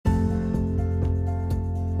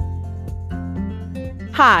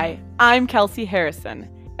Hi, I'm Kelsey Harrison,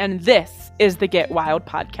 and this is the Get Wild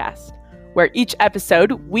podcast, where each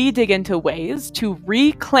episode we dig into ways to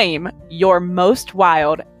reclaim your most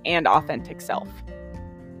wild and authentic self.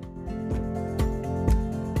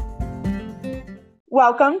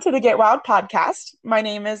 Welcome to the Get Wild podcast. My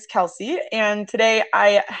name is Kelsey, and today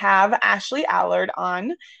I have Ashley Allard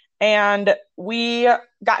on, and we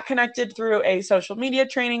got connected through a social media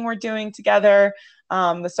training we're doing together,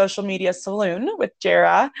 the Social Media Saloon with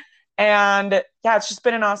Jara. And yeah, it's just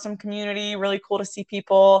been an awesome community, really cool to see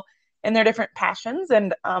people and their different passions.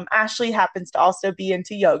 And Ashley happens to also be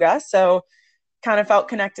into yoga, so kind of felt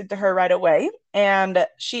connected to her right away. And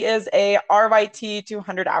she is a RYT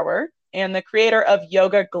 200 hour and the creator of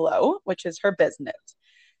Yoga Glow, which is her business.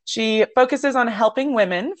 She focuses on helping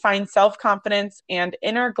women find self-confidence and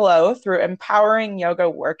inner glow through empowering yoga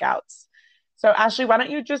workouts. So Ashley, why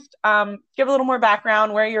don't you just give a little more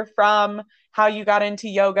background, where you're from, how you got into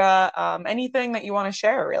yoga, anything that you want to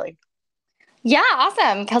share, really. Yeah,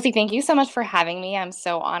 awesome. Kelsey, thank you so much for having me. I'm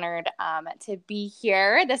so honored to be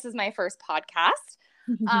here. This is my first podcast.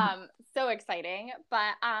 So exciting.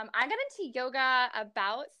 But I got into yoga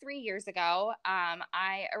about 3 years ago.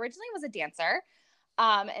 I originally was a dancer.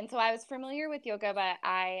 And so I was familiar with yoga, but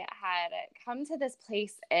I had come to this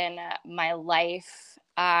place in my life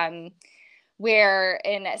where,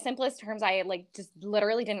 in simplest terms, I just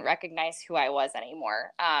literally didn't recognize who I was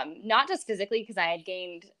anymore. Not just physically, because I had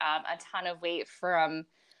gained a ton of weight from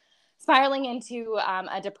spiraling into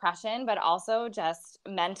a depression, but also just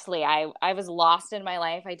mentally. I was lost in my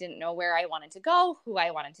life. I didn't know where I wanted to go, who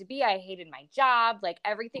I wanted to be. I hated my job. Like,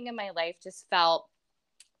 everything in my life just felt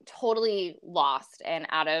totally lost and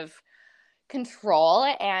out of control.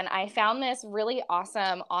 And I found this really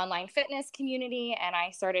awesome online fitness community, and I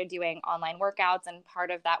started doing online workouts, and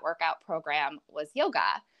part of that workout program was yoga.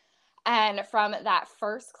 And from that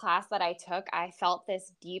first class that I took, I felt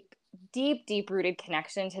this deep rooted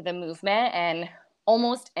connection to the movement, and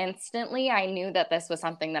almost instantly I knew that this was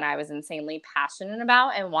something that I was insanely passionate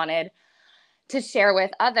about and wanted to share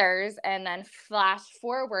with others. And then flash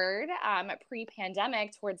forward,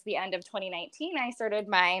 pre-pandemic, towards the end of 2019, I started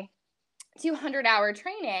my 200-hour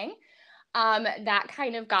training. That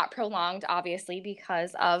kind of got prolonged, obviously,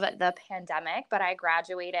 because of the pandemic, but I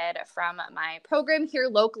graduated from my program here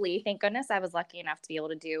locally. Thank goodness I was lucky enough to be able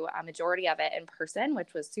to do a majority of it in person,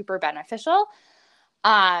 which was super beneficial.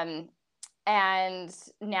 And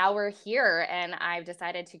now we're here, and I've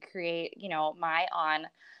decided to create, my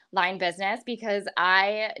online business, because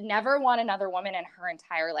I never want another woman in her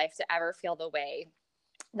entire life to ever feel the way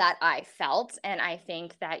that I felt. And I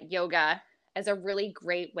think that yoga is a really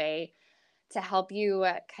great way to help you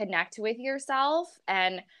connect with yourself,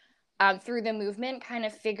 and through the movement, kind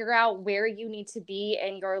of figure out where you need to be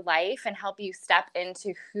in your life and help you step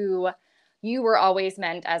into who you were always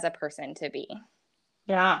meant as a person to be.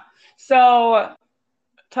 Yeah. So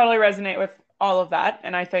totally resonate with all of that.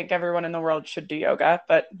 And I think everyone in the world should do yoga,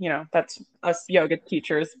 but that's us yoga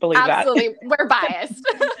teachers believe Absolutely. that. We're biased.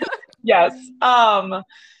 Yes.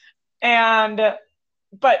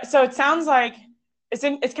 But so it sounds like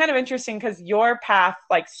it's kind of interesting, because your path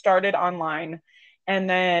started online, and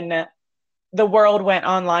then the world went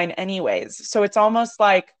online anyways. So it's almost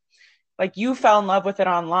like you fell in love with it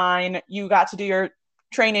online. You got to do your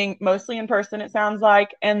training mostly in person, it sounds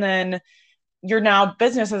like, and then your now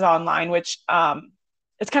business is online, which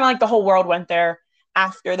it's kind of like the whole world went there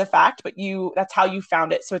after the fact, but that's how you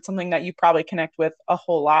found it. So it's something that you probably connect with a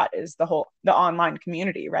whole lot, is the online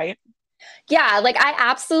community, right? Yeah,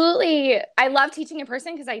 I love teaching in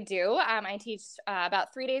person, because I do. I teach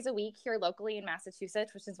about 3 days a week here locally in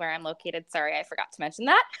Massachusetts, which is where I'm located. Sorry, I forgot to mention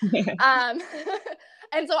that.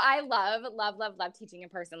 And so I love teaching in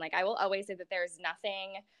person. I will always say that there's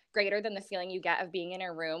nothing greater than the feeling you get of being in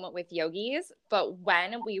a room with yogis. But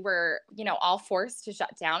when we were, all forced to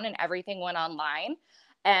shut down and everything went online,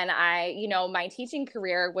 and my teaching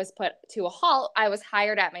career was put to a halt, I was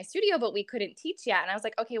hired at my studio, but we couldn't teach yet. And I was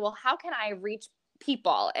like, okay, well, how can I reach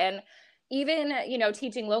people? And even,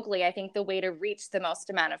 teaching locally, I think the way to reach the most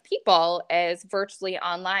amount of people is virtually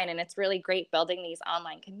online. And it's really great building these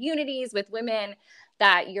online communities with women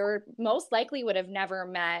that you're most likely would have never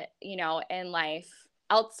met, in life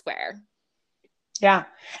elsewhere. Yeah.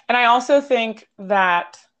 And I also think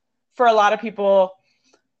that for a lot of people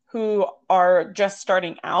who are just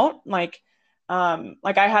starting out, I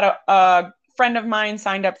had a friend of mine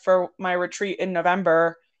signed up for my retreat in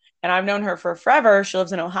November, and I've known her for forever. She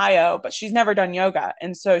lives in Ohio, but she's never done yoga.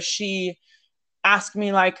 And so she asked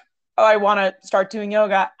me oh, I want to start doing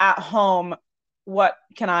yoga at home. what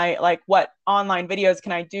online videos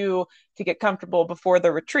can I do to get comfortable before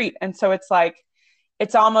the retreat? And so it's like,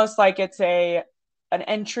 it's almost like it's an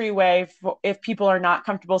entryway if people are not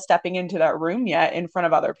comfortable stepping into that room yet in front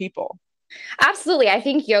of other people. Absolutely. I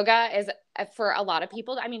think yoga is, for a lot of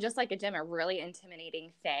people, I mean, just like a gym, a really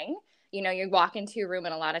intimidating thing. You know, you walk into a room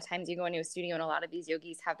and a lot of times you go into a studio, and a lot of these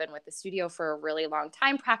yogis have been with the studio for a really long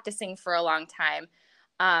time, practicing for a long time.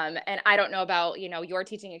 And I don't know about, your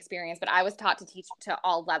teaching experience, but I was taught to teach to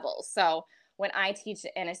all levels. So when I teach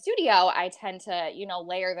in a studio, I tend to,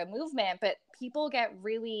 layer the movement, but people get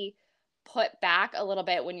really put back a little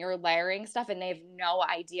bit when you're layering stuff and they have no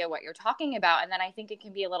idea what you're talking about. And then I think it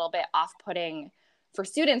can be a little bit off-putting for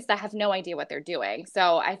students that have no idea what they're doing.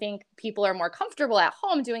 So I think people are more comfortable at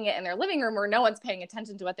home doing it in their living room where no one's paying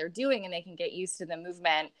attention to what they're doing, and they can get used to the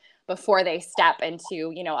movement before they step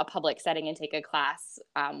into, a public setting and take a class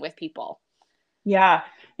with people. Yeah.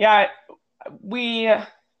 Yeah. We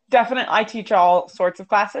definitely, I teach all sorts of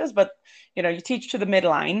classes, but you teach to the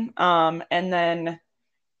midline. And then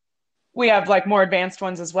we have like more advanced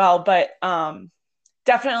ones as well, but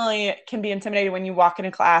definitely can be intimidating when you walk in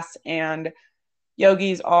a class and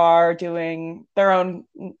yogis are doing their own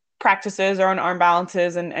practices, their own arm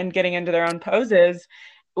balances, and getting into their own poses,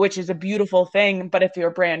 which is a beautiful thing. But if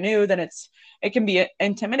you're brand new, then it can be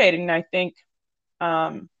intimidating. And I think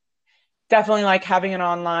definitely like having an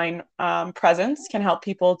online presence can help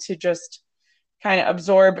people to just kind of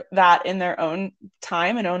absorb that in their own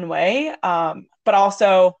time and own way. But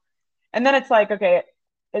also, and then it's like, okay,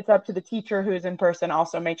 it's up to the teacher who's in person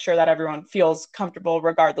also make sure that everyone feels comfortable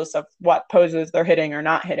regardless of what poses they're hitting or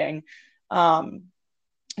not hitting,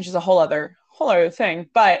 which is a whole other thing.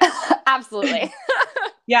 But Absolutely.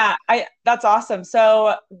 yeah, I that's awesome.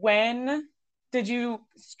 So when did you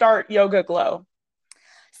start Yoga Glow?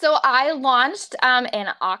 So I launched in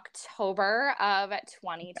October of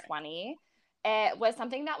 2020. It was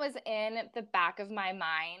something that was in the back of my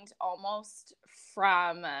mind almost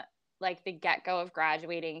from like the get-go of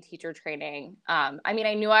graduating teacher training. I mean,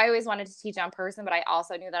 I knew I always wanted to teach in person, but I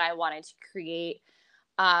also knew that I wanted to create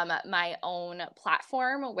my own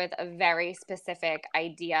platform with a very specific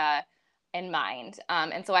idea in mind.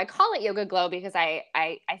 And so I call it Yoga Glow because I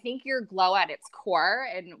think your glow at its core,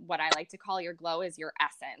 and what I like to call your glow, is your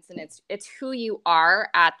essence. And it's who you are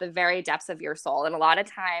at the very depths of your soul. And a lot of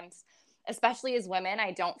times, especially as women,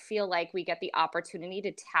 I don't feel like we get the opportunity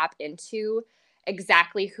to tap into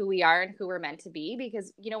exactly who we are and who we're meant to be,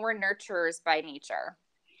 because, we're nurturers by nature.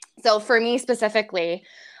 So for me specifically,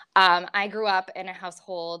 I grew up in a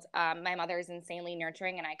household, my mother is insanely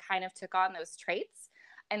nurturing, and I kind of took on those traits.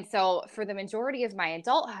 And so for the majority of my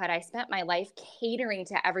adulthood, I spent my life catering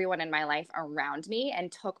to everyone in my life around me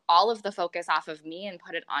and took all of the focus off of me and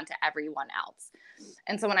put it onto everyone else.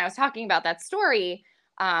 And so when I was talking about that story,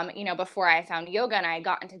 before I found yoga and I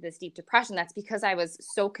got into this deep depression, that's because I was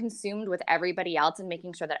so consumed with everybody else and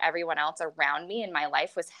making sure that everyone else around me in my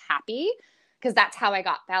life was happy, because that's how I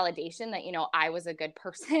got validation that, I was a good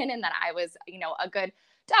person and that I was, a good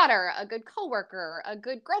daughter, a good coworker, a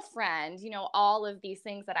good girlfriend, all of these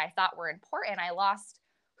things that I thought were important. I lost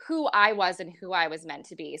who I was and who I was meant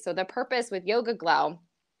to be. So the purpose with Yoga Glow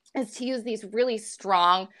is to use these really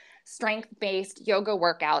strong, strength-based yoga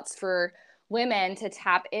workouts for women to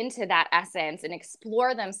tap into that essence and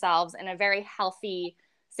explore themselves in a very healthy,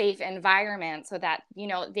 safe environment so that,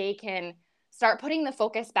 they can start putting the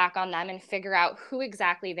focus back on them and figure out who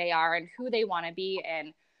exactly they are and who they want to be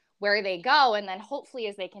and where they go. And then hopefully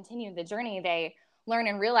as they continue the journey, they learn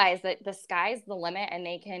and realize that the sky's the limit and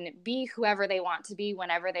they can be whoever they want to be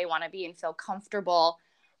whenever they want to be and feel comfortable,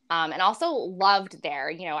 and also loved there.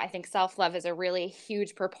 I think self-love is a really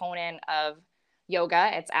huge proponent of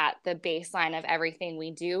yoga. It's at the baseline of everything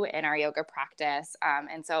we do in our yoga practice.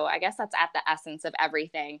 And so I guess that's at the essence of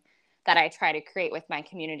everything that I try to create with my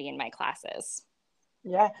community and my classes.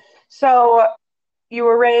 Yeah. So you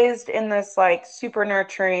were raised in this like super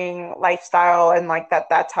nurturing lifestyle and like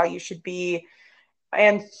that's how you should be.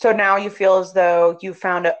 And so now you feel as though you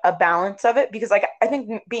found a balance of it because like I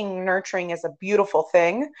think being nurturing is a beautiful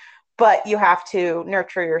thing, but you have to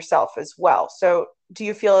nurture yourself as well. So do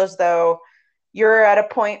you feel as though you're at a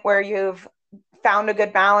point where you've found a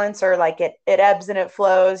good balance or like it ebbs and it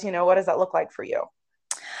flows? What does that look like for you?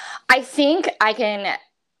 I think I can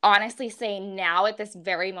honestly say now, at this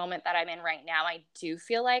very moment that I'm in right now, I do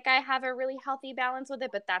feel like I have a really healthy balance with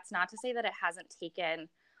it, but that's not to say that it hasn't taken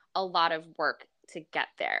a lot of work to get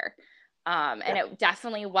there. And Yeah. it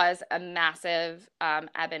definitely was a massive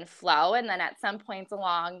ebb and flow. And then at some points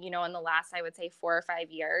along, in the last, I would say 4 or 5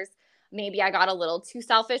 years, maybe I got a little too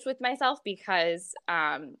selfish with myself because,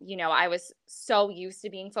 I was so used to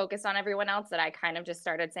being focused on everyone else that I kind of just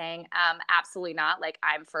started saying, absolutely not. Like,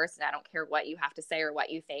 I'm first and I don't care what you have to say or what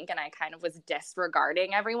you think. And I kind of was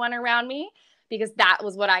disregarding everyone around me because that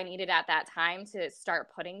was what I needed at that time to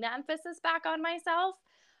start putting the emphasis back on myself.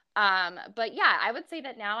 But yeah, I would say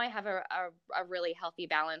that now I have a really healthy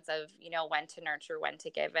balance of, when to nurture, when to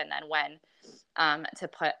give, and then when to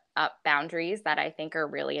put up boundaries that I think are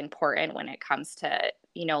really important when it comes to,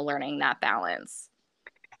 learning that balance.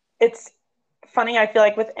 It's funny, I feel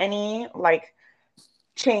like with any like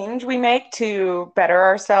change we make to better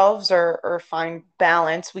ourselves or find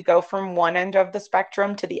balance, we go from one end of the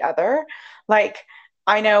spectrum to the other. Like,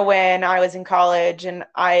 I know when I was in college and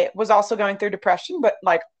I was also going through depression, but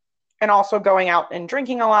like, and also going out and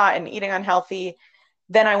drinking a lot and eating unhealthy.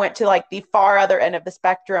 Then I went to like the far other end of the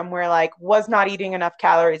spectrum where like was not eating enough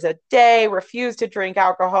calories a day, refused to drink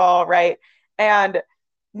alcohol, right? And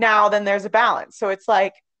now then there's a balance. So it's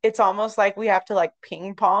like it's almost like we have to like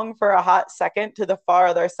ping pong for a hot second to the far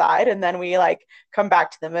other side and then we like come back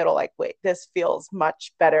to the middle like wait, this feels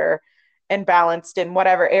much better and balanced in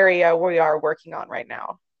whatever area we are working on right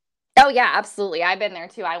now. Oh yeah, absolutely. I've been there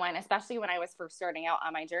too. I went, especially when I was first starting out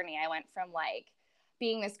on my journey, I went from like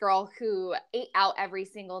being this girl who ate out every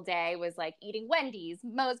single day, was like eating Wendy's,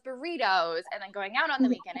 Moe's burritos, and then going out on the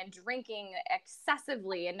weekend and drinking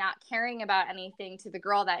excessively and not caring about anything, to the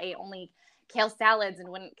girl that ate only kale salads and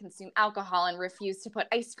wouldn't consume alcohol and refused to put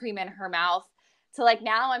ice cream in her mouth, to like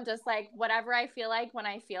now I'm just like whatever I feel like when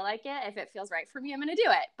I feel like it. If it feels right for me, I'm going to do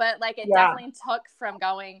it. But like it Yeah. definitely took from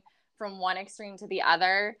going from one extreme to the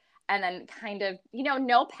other. And then kind of,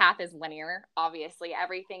 no path is linear. Obviously,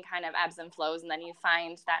 everything kind of ebbs and flows. And then you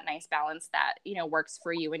find that nice balance that, works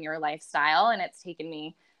for you and your lifestyle. And it's taken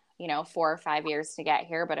me, 4 or 5 years to get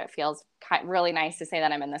here, but it feels really nice to say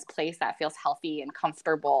that I'm in this place that feels healthy and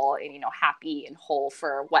comfortable and, happy and whole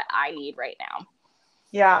for what I need right now.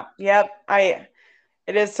 Yeah. Yep.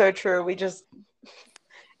 It is so true. It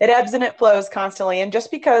ebbs and it flows constantly. And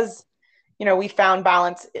just because, we found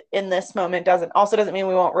balance in this moment doesn't mean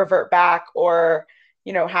we won't revert back or,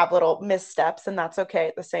 have little missteps, and that's okay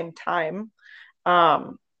at the same time.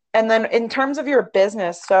 Um, and then in terms of your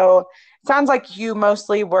business, so it sounds like you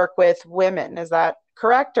mostly work with women. Is that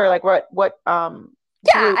correct? Or like what Yeah,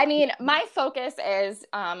 group? I mean, my focus is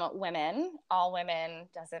women, all women,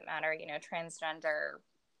 doesn't matter, transgender.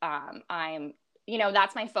 I'm,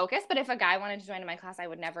 that's my focus. But if a guy wanted to join my class, I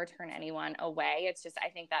would never turn anyone away. It's just, I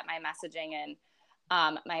think that my messaging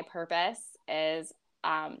and my purpose is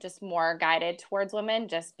just more guided towards women,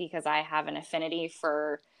 just because I have an affinity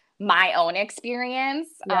for my own experience.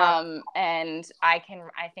 Yeah. And I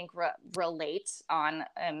think, relate on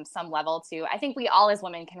some level to, I think we all as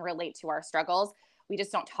women can relate to our struggles. We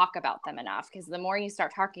just don't talk about them enough, because the more you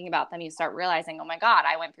start talking about them, you start realizing, oh my God,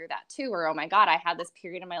 I went through that too. Or, oh my God, I had this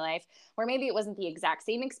period in my life where maybe it wasn't the exact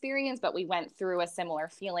same experience, but we went through a similar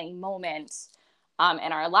feeling moment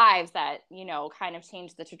in our lives that, kind of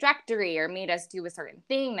changed the trajectory or made us do a certain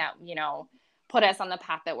thing that, put us on the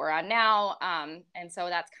path that we're on now. And so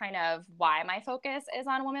that's kind of why my focus is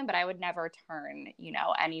on women, but I would never turn,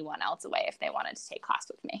 anyone else away if they wanted to take class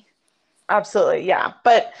with me. Absolutely. Yeah.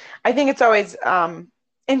 But I think it's always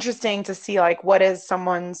interesting to see like what is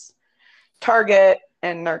someone's target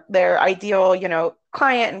and their ideal,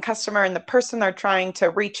 client and customer and the person they're trying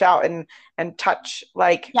to reach out and touch.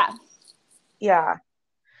 Like, Yeah. yeah.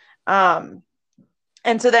 Um,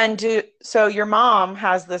 and so your mom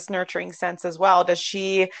has this nurturing sense as well. Does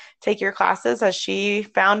she take your classes? Has she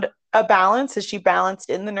found a balance? Is she balanced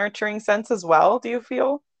in the nurturing sense as well, do you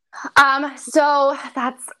feel? So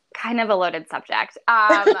that's kind of a loaded subject.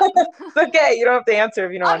 It's okay. You don't have to answer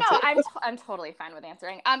if you don't Oh want no, to. I'm totally fine with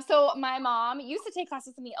answering. So my mom used to take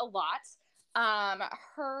classes with me a lot.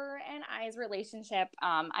 Her and I's relationship,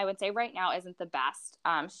 I would say right now isn't the best.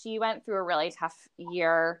 She went through a really tough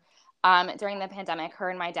year during the pandemic. Her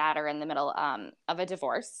and my dad are in the middle of a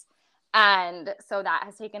divorce. And so that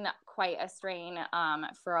has taken quite a strain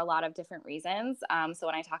for a lot of different reasons. So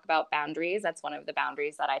when I talk about boundaries, that's one of the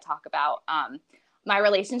boundaries that I talk about. My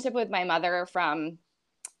relationship with my mother from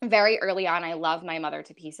very early on, I love my mother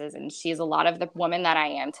to pieces, and she's a lot of the woman that I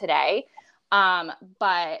am today.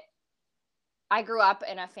 But I grew up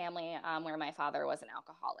in a family where my father was an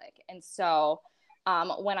alcoholic. And so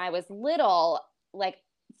when I was little, like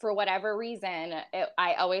for whatever reason,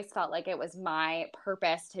 I always felt like it was my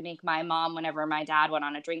purpose to make my mom, whenever my dad went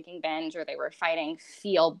on a drinking binge or they were fighting,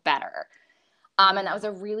 feel better. And that was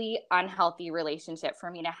a really unhealthy relationship for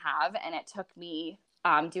me to have. And it took me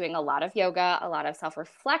doing a lot of yoga, a lot of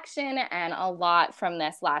self-reflection, and a lot from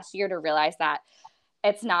this last year to realize that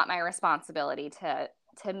it's not my responsibility to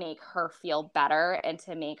make her feel better and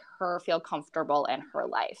to make her feel comfortable in her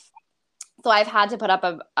life. So I've had to put up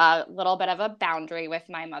a little bit of a boundary with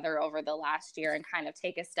my mother over the last year and kind of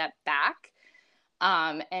take a step back.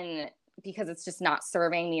 And because it's just not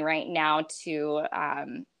serving me right now to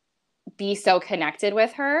be so connected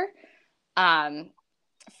with her.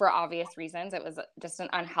 For obvious reasons, it was just an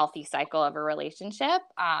unhealthy cycle of a relationship.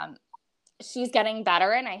 She's getting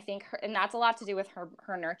better, and I think and that's a lot to do with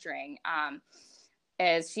her nurturing.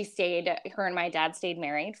 Is her and my dad stayed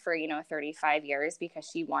married for 35 years because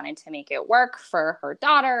she wanted to make it work for her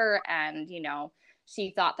daughter, and she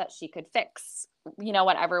thought that she could fix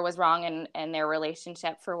whatever was wrong in their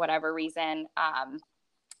relationship for whatever reason.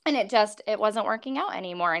 And it wasn't working out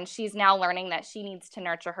anymore. And she's now learning that she needs to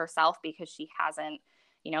nurture herself because she hasn't,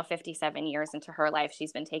 57 years into her life,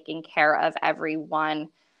 she's been taking care of everyone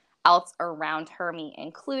else around her, me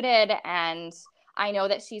included. And I know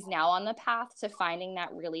that she's now on the path to finding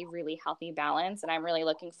that really, really healthy balance. And I'm really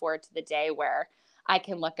looking forward to the day where I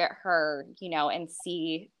can look at her, and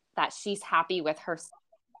see that she's happy with her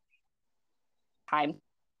time.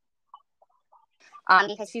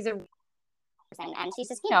 Because she's a person, and she's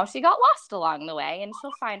just, she got lost along the way, and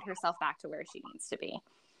she'll find herself back to where she needs to be.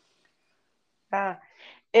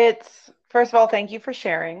 First of all, thank you for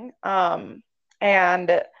sharing.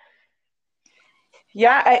 And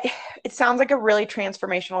yeah, it sounds like a really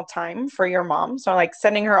transformational time for your mom. So like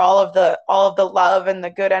sending her all of the love and the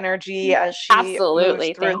good energy as she absolutely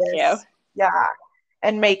moves through thank this. you. Yeah.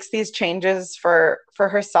 And makes these changes for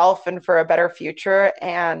herself and for a better future.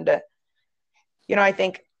 And, I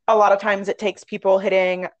think a lot of times it takes people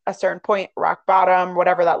hitting a certain point, rock bottom,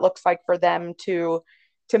 whatever that looks like for them to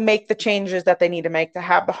make the changes that they need to make, to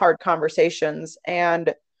have the hard conversations.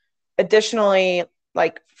 And additionally,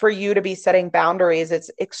 like for you to be setting boundaries, it's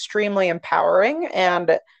extremely empowering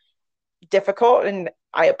and difficult. And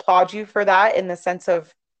I applaud you for that, in the sense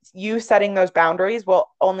of you setting those boundaries will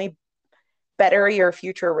only better your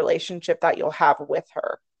future relationship that you'll have with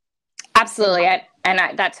her. Absolutely.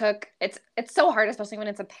 It's so hard, especially when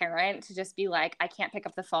it's a parent, to just be like, I can't pick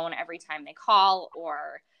up the phone every time they call,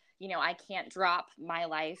 or, I can't drop my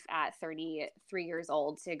life at 33 years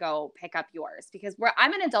old to go pick up yours, because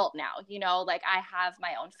I'm an adult now, like I have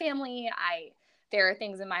my own family. There are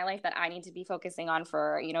things in my life that I need to be focusing on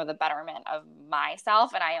for, the betterment of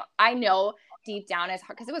myself. And I know deep down it's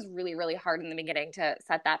hard, because it was really, really hard in the beginning to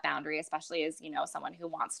set that boundary, especially as, someone who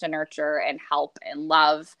wants to nurture and help and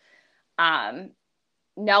love,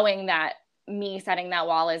 knowing that me setting that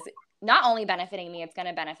wall is not only benefiting me, it's going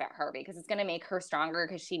to benefit her, because it's going to make her stronger,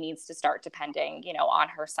 because she needs to start depending, on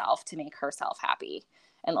herself to make herself happy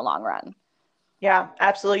in the long run. Yeah,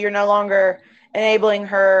 absolutely. You're no longer enabling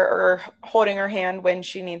her or holding her hand when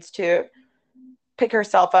she needs to pick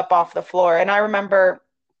herself up off the floor. And I remember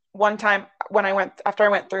one time after I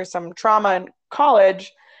went through some trauma in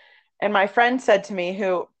college, and my friend said to me,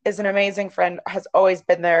 who is an amazing friend, has always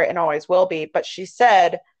been there and always will be, but she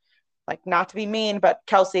said, like, not to be mean, but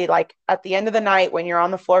Kelsey, like at the end of the night when you're on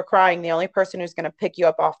the floor crying, the only person who's going to pick you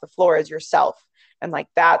up off the floor is yourself. And like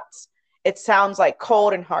it sounds like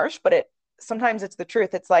cold and harsh, but sometimes it's the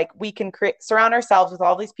truth. It's like we can surround ourselves with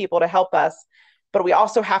all these people to help us, but we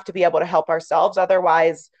also have to be able to help ourselves.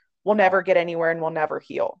 Otherwise, we'll never get anywhere and we'll never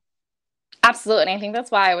heal. Absolutely. And I think that's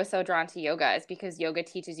why I was so drawn to yoga, is because yoga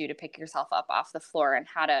teaches you to pick yourself up off the floor and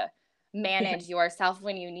how to manage yourself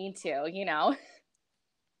when you need to,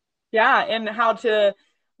 Yeah. And how to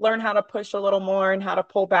learn how to push a little more and how to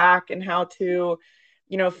pull back and how to,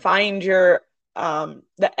 find your,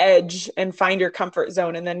 the edge and find your comfort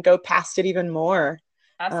zone and then go past it even more.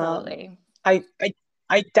 Absolutely. I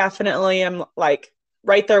definitely am like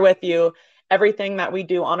right there with you. Everything that we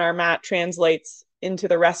do on our mat translates into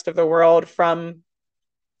the rest of the world, from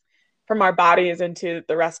our bodies into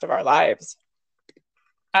the rest of our lives.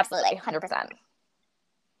 Absolutely. 100%.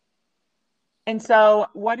 And so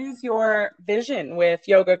what is your vision with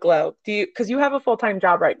Yoga Glow? Because you have a full-time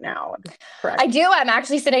job right now, correct? I do. I'm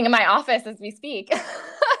actually sitting in my office as we speak.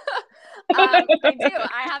 I do.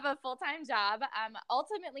 I have a full-time job.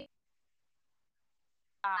 Ultimately,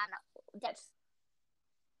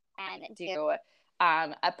 and do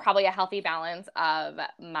probably a healthy balance of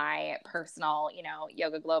my personal,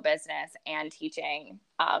 Yoga Glow business and teaching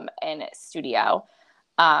in studio.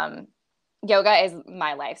 Yoga is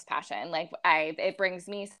my life's passion. Like it brings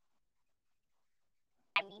me,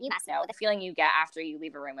 you must know the feeling you get after you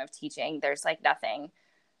leave a room of teaching. There's like nothing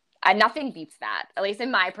beats that. At least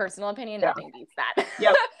in my personal opinion, nothing beats that.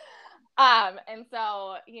 Yep. And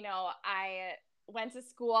so, I went to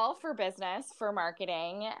school for business, for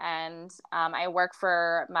marketing, and I work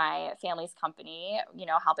for my family's company,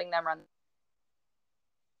 helping them run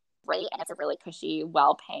great. And it's a really cushy,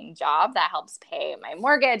 well-paying job that helps pay my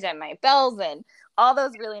mortgage and my bills and all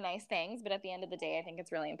those really nice things. But at the end of the day, I think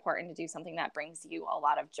it's really important to do something that brings you a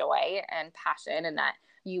lot of joy and passion, and that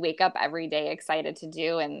you wake up every day excited to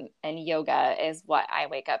do. And yoga is what I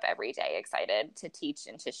wake up every day excited to teach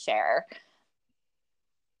and to share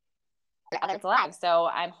others' lives. So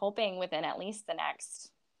I'm hoping within at least the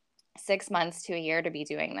next 6 months to a year to be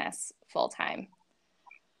doing this full time.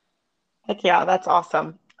 Heck yeah, that's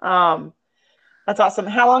awesome. That's awesome.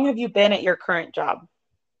 How long have you been at your current job?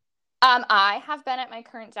 I have been at my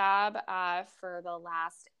current job for the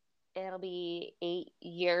last, it'll be 8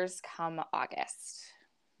 years come August.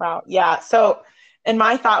 Wow. Yeah. So, and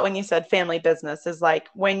my thought when you said family business is like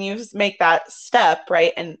when you make that step,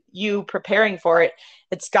 right, and you preparing for it,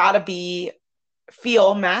 it's got to be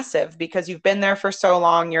feel massive because you've been there for so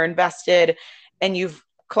long, you're invested, and you've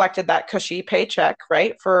collected that cushy paycheck,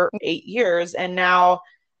 right, for 8 years. And now,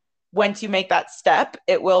 once you make that step,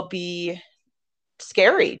 it will be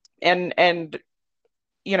scary. And I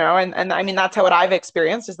mean, that's how what I've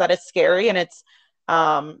experienced is that it's scary and it's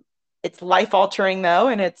life altering though.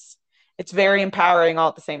 And it's very empowering all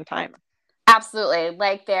at the same time. Absolutely.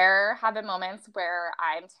 Like there have been moments where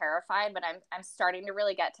I'm terrified, but I'm starting to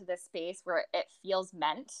really get to this space where it feels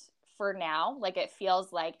meant for now. Like it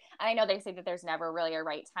feels like, and I know they say that there's never really a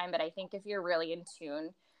right time, but I think if you're really in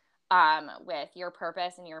tune with your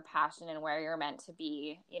purpose and your passion and where you're meant to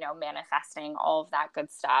be, manifesting all of that good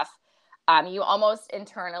stuff, you almost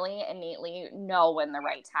internally, innately know when the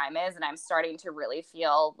right time is. And I'm starting to really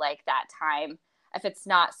feel like that time, if it's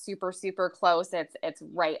not super, super close, it's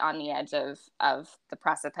right on the edge of the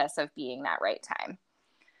precipice of being that right time.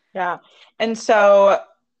 Yeah. And so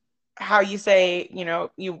how you say,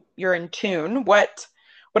 you're in tune, what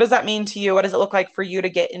does that mean to you? What does it look like for you to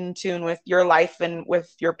get in tune with your life and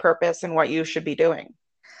with your purpose and what you should be doing?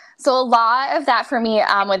 So a lot of that for me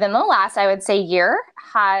within the last, I would say, year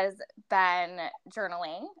has been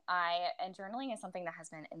journaling. And journaling is something that has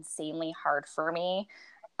been insanely hard for me.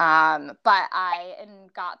 But I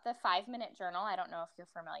got the 5-minute journal. I don't know if you're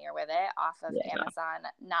familiar with it, off of Amazon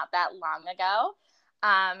not that long ago.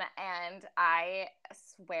 And I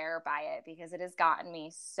swear by it because it has gotten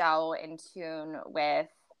me so in tune with,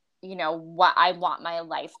 what I want my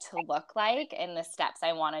life to look like and the steps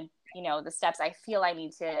I want to, the steps I feel I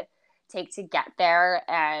need to take to get there,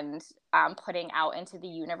 and putting out into the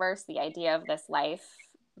universe the idea of this life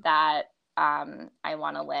that I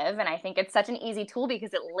want to live. And I think it's such an easy tool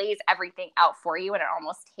because it lays everything out for you, and it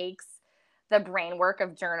almost takes the brain work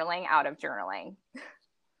of journaling out of journaling.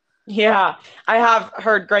 Yeah, I have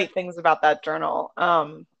heard great things about that journal.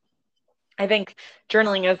 I think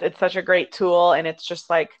journaling it's such a great tool, and it's just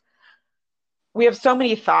like we have so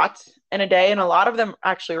many thoughts in a day, and a lot of them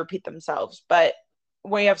actually repeat themselves, but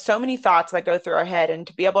we have so many thoughts that go through our head, and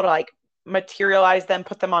to be able to like materialize them,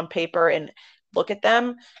 put them on paper and look at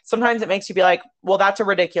them, sometimes it makes you be like, well, that's a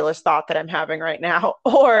ridiculous thought that I'm having right now.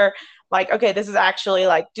 Or like, okay, this is actually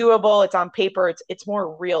like doable. It's on paper. It's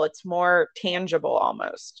more real. It's more tangible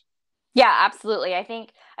almost. Yeah, absolutely. I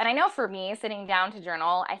think, and I know for me, sitting down to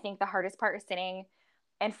journal, I think the hardest part is sitting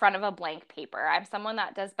in front of a blank paper. I'm someone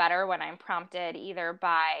that does better when I'm prompted either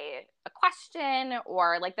by a question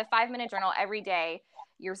or like the 5-minute journal every day.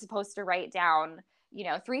 You're supposed to write down,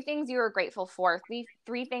 3 things you are grateful for,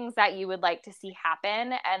 three things that you would like to see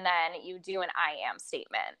happen, and then you do an I am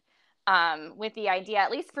statement. With the idea,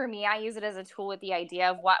 at least for me, I use it as a tool with the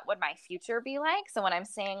idea of what would my future be like. So when I'm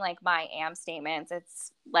saying like my am statements,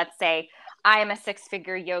 it's, let's say I am a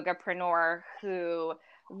 6-figure yogapreneur who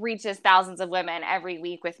reaches thousands of women every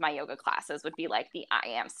week with my yoga classes, would be like the I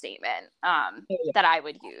am statement that I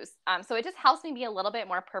would use. So it just helps me be a little bit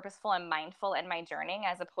more purposeful and mindful in my journeying,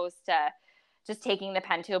 as opposed to just taking the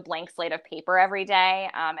pen to a blank slate of paper every day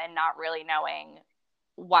and not really knowing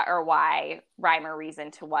what or why, rhyme or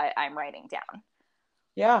reason to what I'm writing down.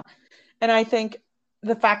 Yeah. And I think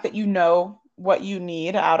the fact that you know what you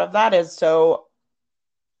need out of that is so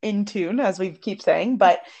in tune, as we keep saying,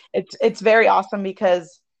 but it's very awesome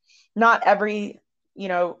because not every,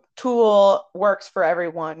 tool works for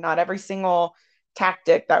everyone. Not every single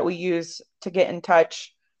tactic that we use to get in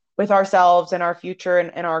touch with ourselves and our future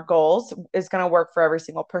and our goals is going to work for every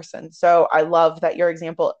single person. So I love that your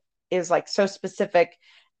example is like so specific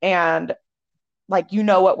and like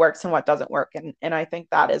what works and what doesn't work. And I think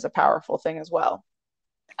that is a powerful thing as well.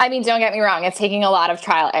 I mean, don't get me wrong. It's taking a lot of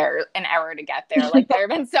trial and error to get there. Like there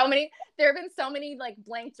have there have been so many like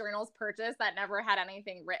blank journals purchased that never had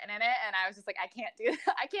anything written in it. And I was just like, I can't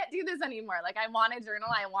do this anymore. Like I want to journal.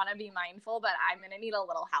 I want to be mindful, but I'm going to need a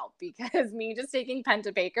little help because me just taking pen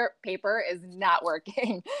to paper is not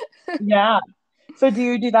working. Yeah. So do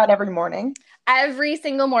you do that every morning? Every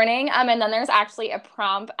single morning. And then there's actually a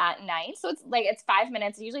prompt at night. So it's 5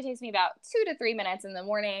 minutes. It usually takes me about 2 to 3 minutes in the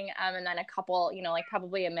morning. And then a couple, like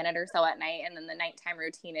probably a minute or so at night. And then the nighttime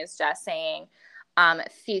routine is just saying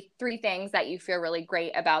three things that you feel really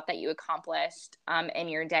great about that you accomplished in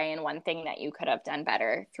your day, and one thing that you could have done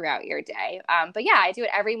better throughout your day. But yeah, I do it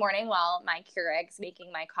every morning while my Keurig's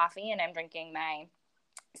making my coffee and I'm drinking my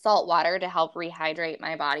salt water to help rehydrate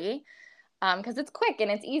my body. Because it's quick and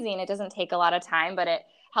it's easy and it doesn't take a lot of time, but it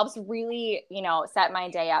helps really, set my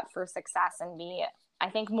day up for success and be, I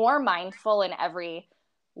think, more mindful in every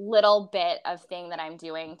little bit of thing that I'm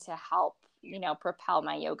doing to help, propel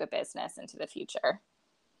my yoga business into the future.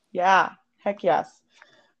 Yeah, heck yes.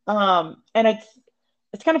 And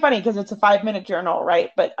it's kind of funny because it's a 5-minute journal, right?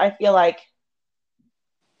 But I feel like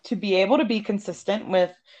to be able to be consistent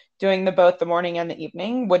with doing both the morning and the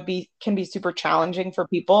evening can be super challenging for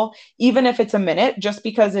people, even if it's a minute, just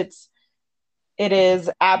because it is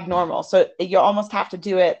abnormal. So you almost have to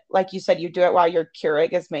do it, like you said, you do it while your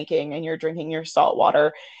Keurig is making and you're drinking your salt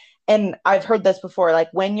water. And I've heard this before, like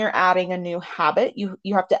when you're adding a new habit, you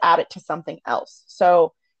have to add it to something else.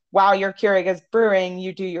 So while your Keurig is brewing,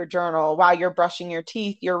 you do your journal. While you're brushing your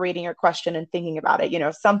teeth, you're reading your question and thinking about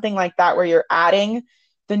it, something like that, where you're adding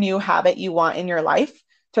the new habit you want in your life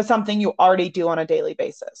to something you already do on a daily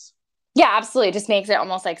basis. Yeah, absolutely. It just makes it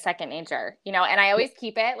almost like second nature, and I always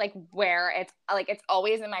keep it like where it's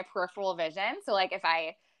always in my peripheral vision. So like if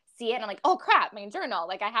I see it and I'm like, oh crap, my journal,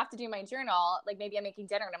 like I have to do my journal. Like maybe I'm making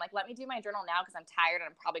dinner and I'm like, let me do my journal now because I'm tired and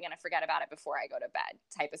I'm probably going to forget about it before I go to bed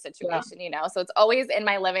type of situation, So it's always in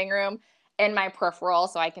my living room, in my peripheral,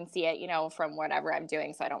 so I can see it, from whatever I'm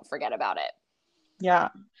doing so I don't forget about it. Yeah.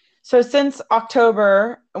 So since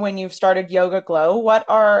October, when you've started Yoga Glow, what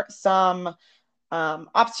are some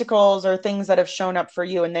obstacles or things that have shown up for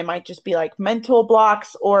you? And they might just be like mental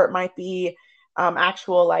blocks, or it might be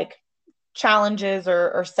actual like challenges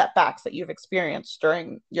or setbacks that you've experienced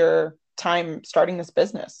during your time starting this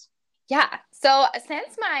business. Yeah. So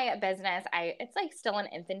since my business, it's like still in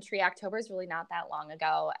infancy. October is really not that long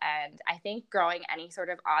ago. And I think growing any sort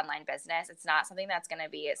of online business, it's not something that's going to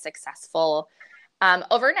be successful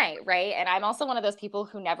overnight, right? And I'm also one of those people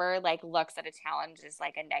who never like looks at a challenge as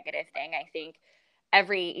like a negative thing. I think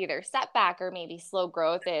every either setback or maybe slow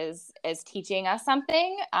growth is teaching us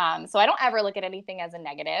something. So I don't ever look at anything as a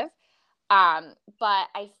negative. But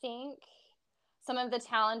I think some of the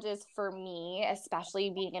challenges for me,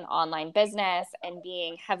 especially being an online business and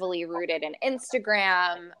being heavily rooted in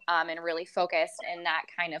Instagram and really focused in that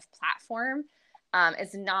kind of platform,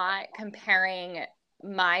 is not comparing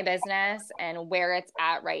my business and where it's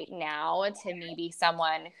at right now to maybe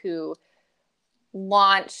someone who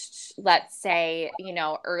launched, let's say,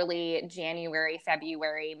 early January,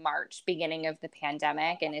 February, March, beginning of the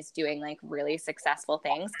pandemic, and is doing like really successful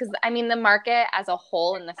things. Because the market as a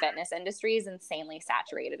whole in the fitness industry is insanely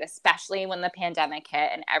saturated, especially when the pandemic hit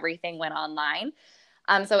and everything went online.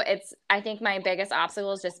 So I think my biggest obstacle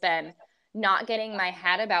has just been not getting my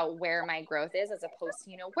head about where my growth is as opposed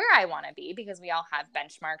to, where I want to be, because we all have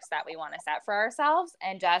benchmarks that we want to set for ourselves,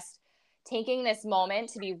 and just taking this moment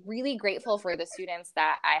to be really grateful for the students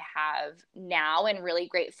that I have now, and really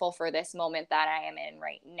grateful for this moment that I am in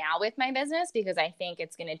right now with my business, because I think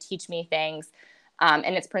it's going to teach me things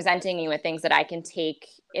and it's presenting me with things that I can take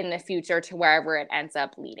in the future to wherever it ends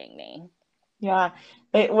up leading me. Yeah.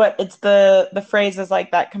 The phrase is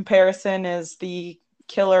like that comparison is the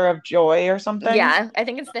killer of joy or something. Yeah. I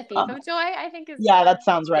think it's the thief of joy. Yeah, that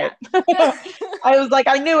sounds right. Yeah. I was like,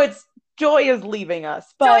 I knew joy is leaving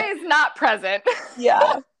us, but joy is not present.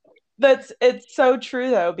 Yeah. It's so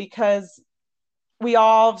true though, because we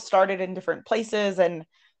all started in different places. And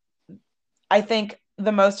I think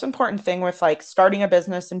the most important thing with like starting a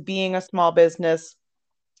business and being a small business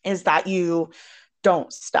is that you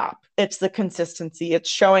don't stop. It's the consistency. It's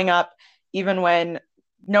showing up even when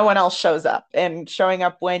no one else shows up, and showing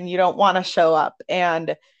up when you don't want to show up,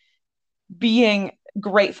 and being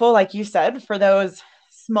grateful, like you said, for those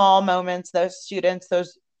small moments, those students,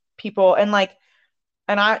 those people. And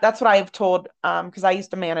that's what I've told, because I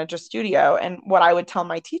used to manage a studio, and what I would tell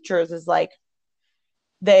my teachers is like,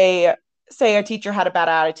 they say a teacher had a bad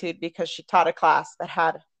attitude because she taught a class that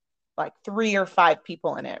had like 3 or 5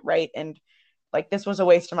 people in it, right? And like, this was a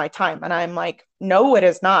waste of my time. And I'm like, no, it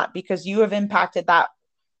is not, because you have impacted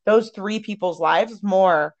those 3 people's lives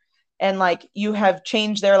more and like you have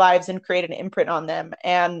changed their lives and created an imprint on them.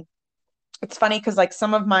 And it's funny because like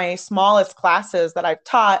some of my smallest classes that I've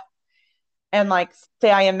taught, and like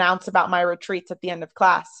say I announce about my retreats at the end of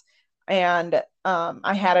class, and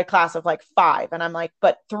I had a class of like 5, and I'm like,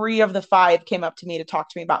 but 3 of the 5 came up to me to talk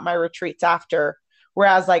to me about my retreats after,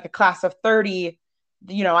 whereas like a class of 30,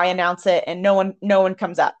 I announce it and no one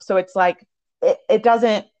comes up. So it's like it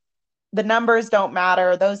doesn't, the numbers don't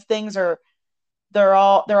matter. Those things are, they're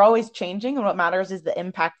always changing, and what matters is the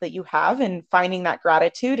impact that you have, and finding that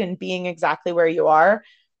gratitude and being exactly where you are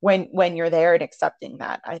when you're there, and accepting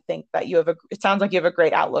that. I think that it sounds like you have a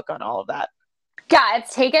great outlook on all of that. Yeah,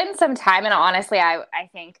 it's taken some time, and honestly, I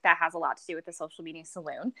think that has a lot to do with the Social Media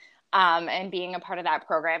Saloon, and being a part of that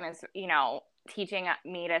program is, teaching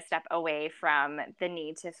me to step away from the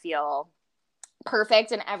need to feel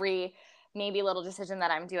perfect in every maybe little decision that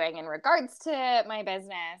I'm doing in regards to my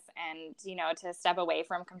business, and, to step away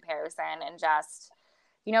from comparison and just,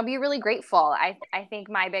 be really grateful. I think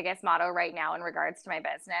my biggest motto right now in regards to my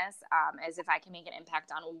business is if I can make an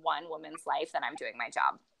impact on one woman's life, then I'm doing my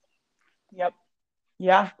job. Yep.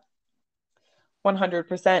 Yeah.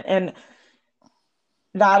 100%. And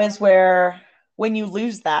that is where, when you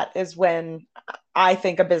lose that, is when I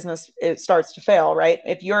think a business, it starts to fail, right?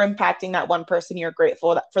 If you're impacting that one person, you're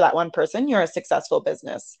grateful for that one person, you're a successful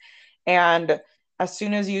business. And as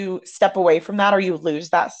soon as you step away from that, or you lose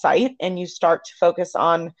that sight, and you start to focus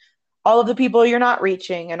on all of the people you're not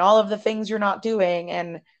reaching, and all of the things you're not doing,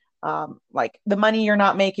 and like the money you're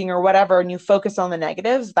not making or whatever, and you focus on the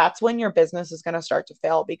negatives, that's when your business is going to start to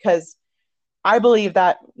fail. Because I believe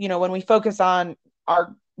that, when we focus on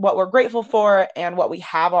what we're grateful for and what we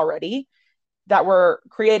have already, that we're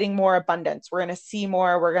creating more abundance. We're going to see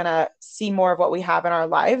more. We're going to see more of what we have in our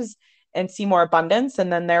lives and see more abundance,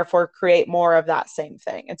 and then therefore create more of that same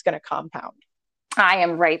thing. It's going to compound. I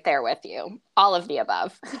am right there with you. All of the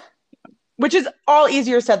above. Which is all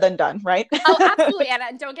easier said than done, right? Oh, absolutely.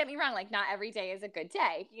 And don't get me wrong, like not every day is a good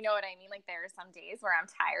day. You know what I mean? Like there are some days where I'm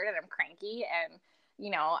tired and I'm cranky, and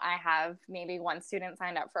I have maybe one student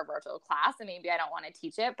signed up for a virtual class, and maybe I don't want to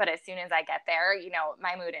teach it, but as soon as I get there,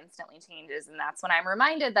 my mood instantly changes. And that's when I'm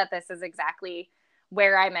reminded that this is exactly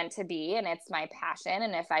where I'm meant to be, and it's my passion.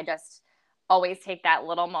 And if I just always take that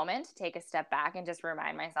little moment to take a step back and just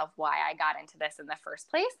remind myself why I got into this in the first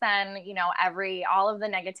place, then, all of the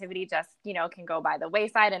negativity just, can go by the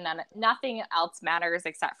wayside, and then nothing else matters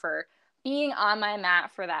except for being on my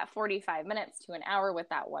mat for that 45 minutes to an hour with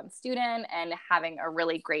that one student and having a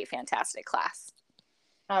really great, fantastic class.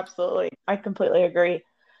 Absolutely. I completely agree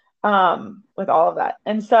with all of that.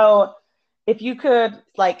 And so if you could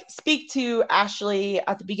like speak to Ashley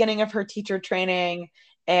at the beginning of her teacher training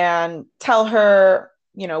and tell her,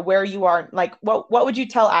 where you are, like what would you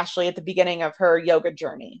tell Ashley at the beginning of her yoga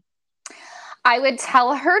journey? I would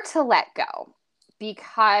tell her to let go,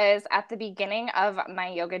 because at the beginning of my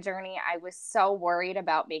yoga journey, I was so worried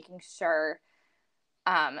about making sure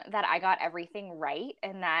that I got everything right,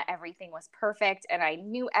 and that everything was perfect, and I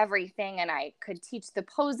knew everything, and I could teach the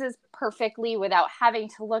poses perfectly without having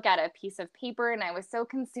to look at a piece of paper. And I was so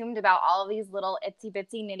consumed about all of these little itsy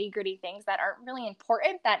bitsy nitty gritty things that aren't really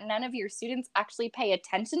important, that none of your students actually pay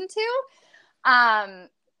attention to.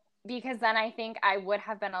 Because then I think I would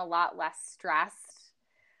have been a lot less stressed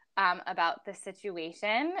about the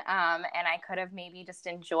situation. And I could have maybe just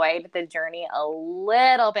enjoyed the journey a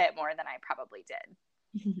little bit more than I probably did.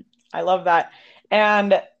 I love that.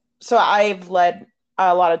 And so I've led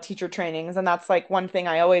a lot of teacher trainings, and that's like one thing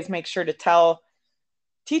I always make sure to tell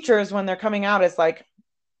teachers when they're coming out is like,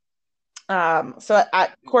 so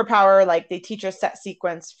at Core Power, like they teach a set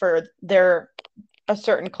sequence for a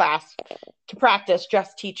certain class to practice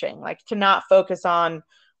just teaching, like to not focus on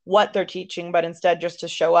what they're teaching, but instead just to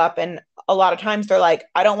show up. And a lot of times they're like,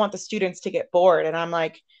 I don't want the students to get bored. And I'm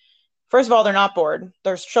like, first of all, they're not bored.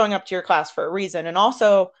 They're showing up to your class for a reason. And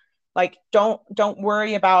also, like, don't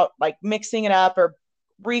worry about like mixing it up or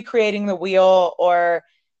recreating the wheel, or,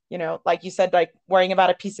 like you said, like worrying about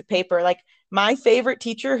a piece of paper. Like my favorite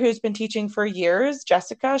teacher, who's been teaching for years,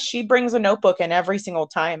 Jessica, she brings a notebook in every single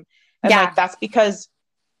time. And like, that's because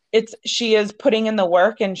she is putting in the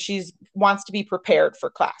work, and she's wants to be prepared for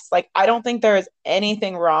class. Like, I don't think there is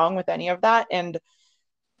anything wrong with any of that. And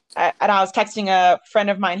I was texting a friend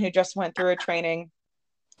of mine who just went through a training,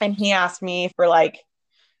 and he asked me for like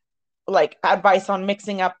advice on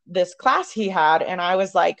mixing up this class he had. And I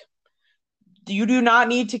was like, you do not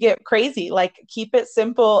need to get crazy. Like, keep it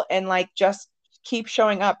simple, and like, just keep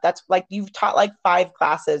showing up. That's like, you've taught like 5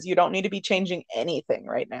 classes. You don't need to be changing anything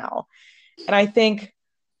right now. And I think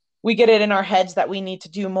we get it in our heads that we need to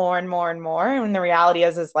do more and more and more. And the reality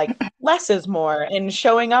is like less is more, and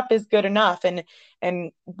showing up is good enough.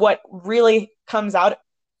 And what really comes out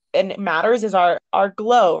and matters is our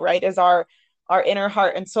glow, right? Is our inner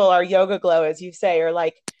heart and soul, our yoga glow, as you say, or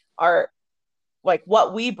like our like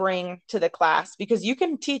what we bring to the class. Because you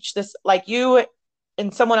can teach this, like you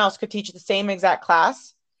and someone else could teach the same exact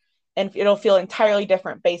class, and it'll feel entirely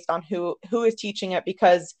different based on who is teaching it,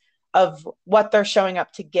 because of what they're showing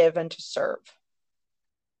up to give and to serve.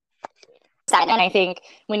 And I think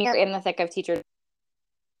when you're in the thick of teacher,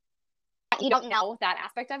 you don't know that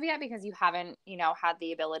aspect of it yet because you haven't, had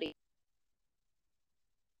the ability.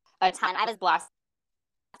 A time I was blessed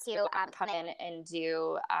to come in and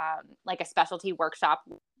do like a specialty workshop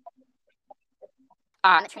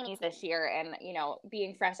trainees this year. And,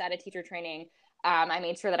 being fresh out of teacher training, I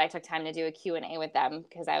made sure that I took time to do a Q&A with them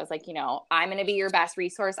because I was like, I'm going to be your best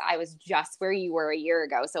resource. I was just where you were a year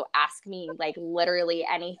ago. So ask me like literally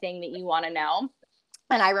anything that you want to know.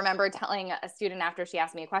 And I remember telling a student after she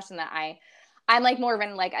asked me a question that I'm like more of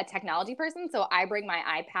a technology person. So I bring my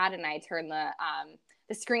iPad and I turn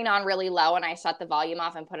the screen on really low and I shut the volume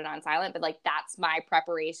off and put it on silent. But like, that's my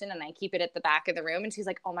preparation and I keep it at the back of the room. And she's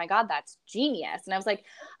like, oh my God, that's genius. And I was like,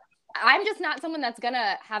 I'm just not someone that's going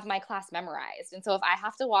to have my class memorized. And so if I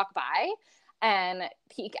have to walk by and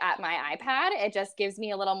peek at my iPad, it just gives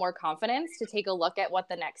me a little more confidence to take a look at what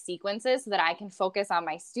the next sequence is so that I can focus on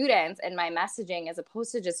my students and my messaging as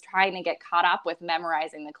opposed to just trying to get caught up with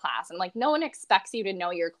memorizing the class. And like, no one expects you to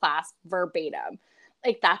know your class verbatim.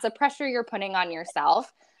 Like, that's a pressure you're putting on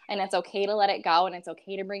yourself. And it's okay to let it go. And it's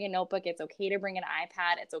okay to bring a notebook. It's okay to bring an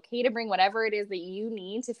iPad. It's okay to bring whatever it is that you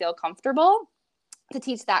need to feel comfortable to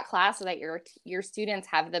teach that class so that your students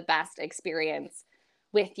have the best experience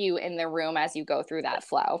with you in the room as you go through that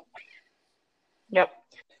flow. Yep.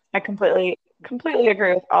 I completely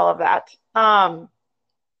agree with all of that.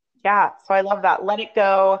 Yeah, so I love that. Let it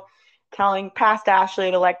go, telling past Ashley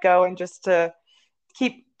to let go and just to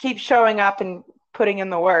keep showing up and putting in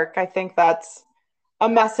the work. I think that's a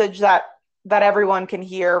message that everyone can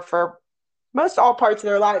hear for most all parts of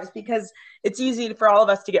their lives, because it's easy for all of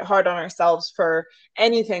us to get hard on ourselves for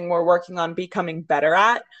anything we're working on becoming better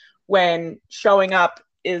at, when showing up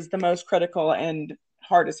is the most critical and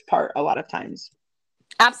hardest part a lot of times.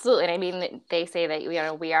 Absolutely. And I mean, they say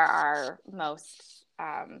that, we are our most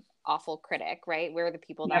awful critic, right? We're the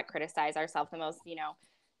people that criticize ourselves the most.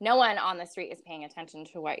 No one on the street is paying attention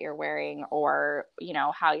to what you're wearing or,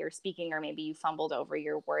 how you're speaking, or maybe you fumbled over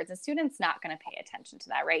your words. The student's not going to pay attention to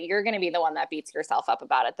that, right? You're going to be the one that beats yourself up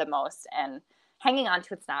about it the most, and hanging on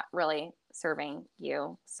to it's not really serving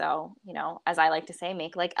you. So, as I like to say,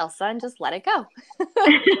 make like Elsa and just let it go.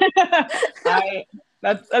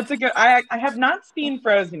 That's a good, I have not seen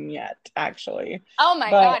Frozen yet, actually. Oh my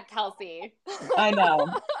God, Kelsey. I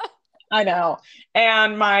know.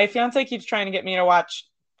 And my fiance keeps trying to get me to watch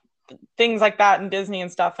things like that in Disney and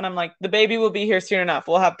stuff. And I'm like, the baby will be here soon enough.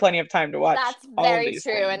 We'll have plenty of time to watch. That's very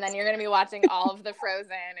true. Things. And then you're going to be watching all of the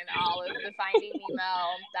Frozen and all of the Finding Nemo.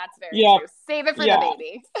 That's very true. Save it for the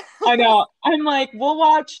baby. I know. I'm like, we'll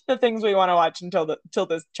watch the things we want to watch until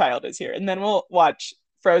this child is here. And then we'll watch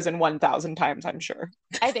Frozen 1,000 times, I'm sure.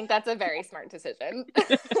 I think that's a very smart decision.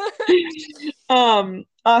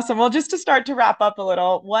 Awesome. Well, just to start to wrap up a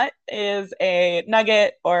little, what is a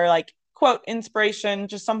nugget or like quote, inspiration,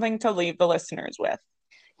 just something to leave the listeners with?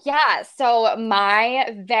 Yeah. So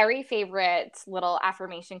my very favorite little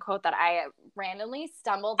affirmation quote that I randomly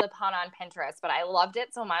stumbled upon on Pinterest, but I loved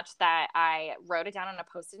it so much that I wrote it down on a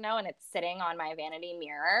Post-it note and it's sitting on my vanity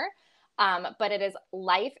mirror. But it is,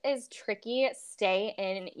 life is tricky. Stay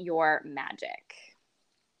in your magic.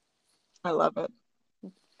 I love it.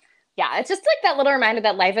 Yeah, it's just like that little reminder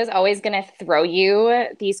that life is always going to throw you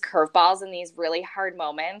these curveballs and these really hard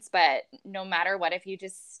moments. But no matter what, if you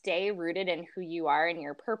just stay rooted in who you are and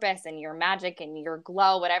your purpose and your magic and your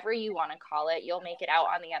glow, whatever you want to call it, you'll make it out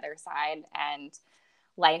on the other side. And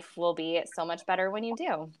life will be so much better when you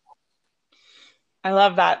do. I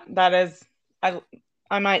love that. That is,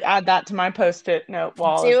 I might add that to my Post-it note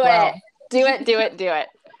wall as well. Do it.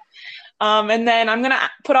 And then I'm going to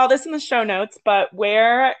put all this in the show notes, but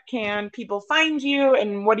where can people find you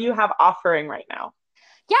and what do you have offering right now?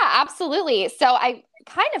 Yeah, absolutely. So I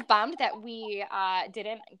kind of bummed that we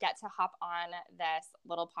didn't get to hop on this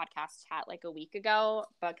little podcast chat like a week ago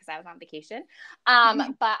because I was on vacation.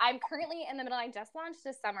 But I'm currently in the middle. I just launched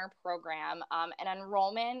a summer program and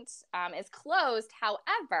enrollment is closed.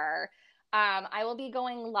 However, I will be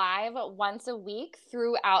going live once a week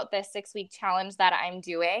throughout the 6-week challenge that I'm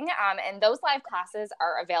doing. And those live classes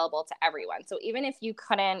are available to everyone. So even if you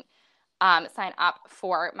couldn't sign up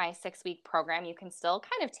for my 6-week program, you can still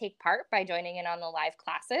kind of take part by joining in on the live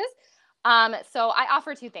classes. So I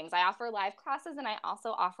offer 2 things. I offer live classes and I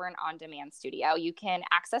also offer an on-demand studio. You can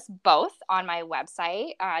access both on my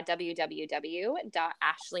website,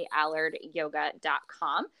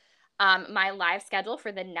 www.ashleyallardyoga.com. My live schedule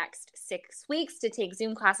for the next 6 weeks to take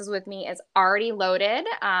Zoom classes with me is already loaded.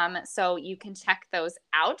 So you can check those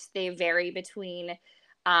out. They vary between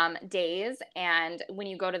days. And when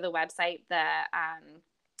you go to the website, the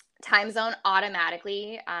time zone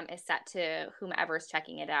automatically is set to whomever's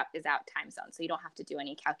checking it out is out time zone. So you don't have to do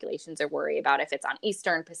any calculations or worry about if it's on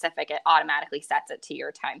Eastern, Pacific. It automatically sets it to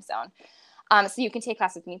your time zone. So you can take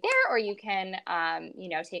class with me there, or you can,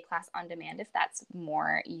 take class on demand if that's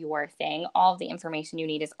more your thing. All of the information you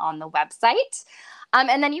need is on the website.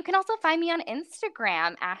 And then you can also find me on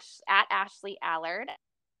Instagram at Ashley Allard.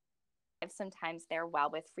 Sometimes they're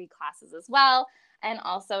with free classes as well. And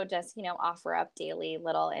also just, offer up daily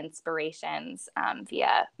little inspirations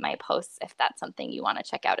via my posts if that's something you want to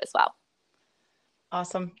check out as well.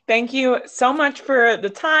 Awesome. Thank you so much for the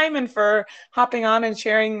time and for hopping on and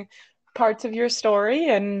sharing parts of your story,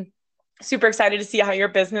 and super excited to see how your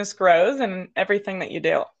business grows and everything that you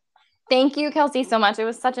do. Thank you, Kelsey, so much. It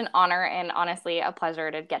was such an honor and honestly a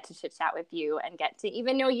pleasure to get to chit chat with you and get to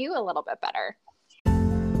even know you a little bit better.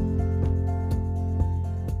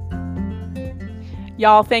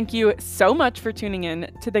 Y'all, thank you so much for tuning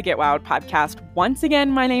in to the Get Wowed podcast. Once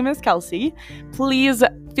again, my name is Kelsey. Please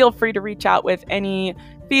feel free to reach out with any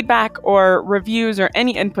feedback or reviews or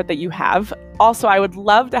any input that you have. Also, I would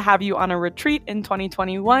love to have you on a retreat in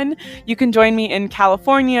 2021. You can join me in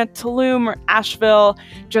California, Tulum, or Asheville.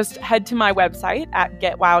 Just head to my website at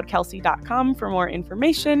getwowedkelsey.com for more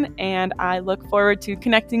information. And I look forward to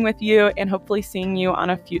connecting with you and hopefully seeing you on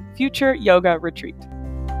a future yoga retreat.